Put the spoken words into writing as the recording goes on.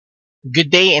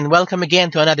Good day and welcome again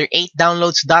to another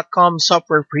 8downloads.com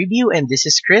software preview, and this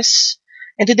is Chris.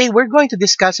 And today we're going to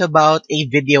discuss about a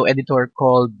video editor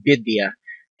called Vivia.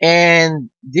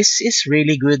 And this is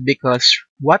really good because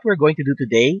what we're going to do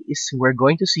today is we're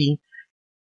going to see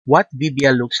what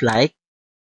Vivia looks like.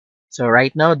 So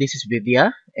right now this is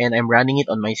Vivia and I'm running it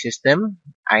on my system.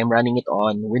 I'm running it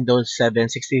on Windows 7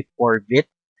 64-bit.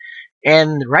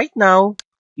 And right now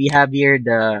we have here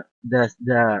the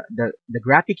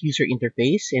graphic user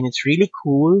interface, and it's really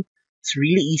cool. It's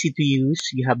really easy to use.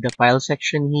 You have the file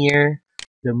section here,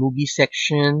 the movie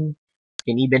section.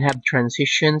 You can even have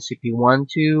transitions if you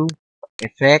want to,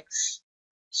 effects.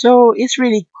 So it's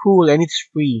really cool and it's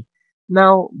free.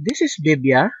 Now this is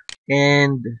Vivia,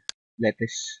 and let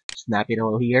us snap it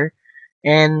all here.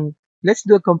 And let's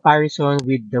do a comparison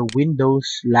with the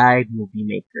Windows Live Movie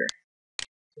Maker.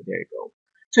 So there you go.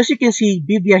 So as you can see,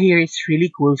 Vivia here is really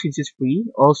cool since it's free.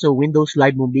 Also, Windows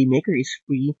Live Movie Maker is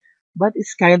free, but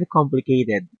it's kind of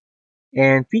complicated.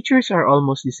 And features are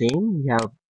almost the same. You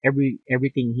have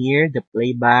everything here, the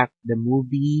playback, the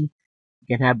movie. You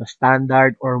can have a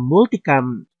standard or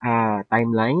multicam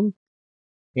timeline,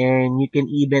 and you can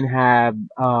even have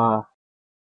a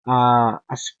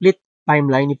split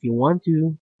timeline if you want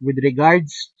to. With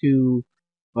regards to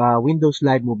Windows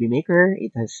Live Movie Maker,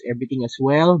 it has everything as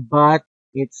well, but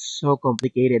it's so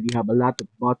complicated. You have a lot of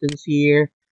buttons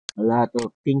here, a lot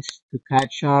of things to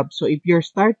catch up. So if you're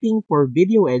starting for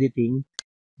video editing,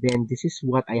 then this is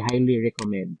what I highly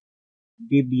recommend.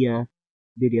 Vivia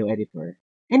Video Editor.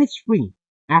 And it's free.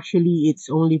 Actually, it's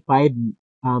only 5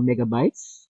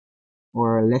 megabytes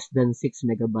or less than 6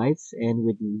 megabytes. And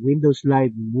with Windows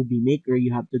Live Movie Maker,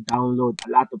 you have to download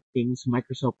a lot of things.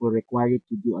 Microsoft will require you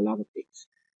to do a lot of things.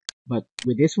 But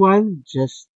with this one,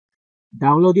 just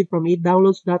download it from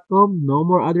 8downloads.com. No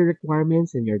more other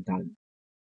requirements and you're done.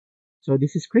 So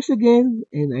this is Chris again,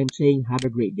 and I'm saying have a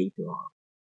great day to all.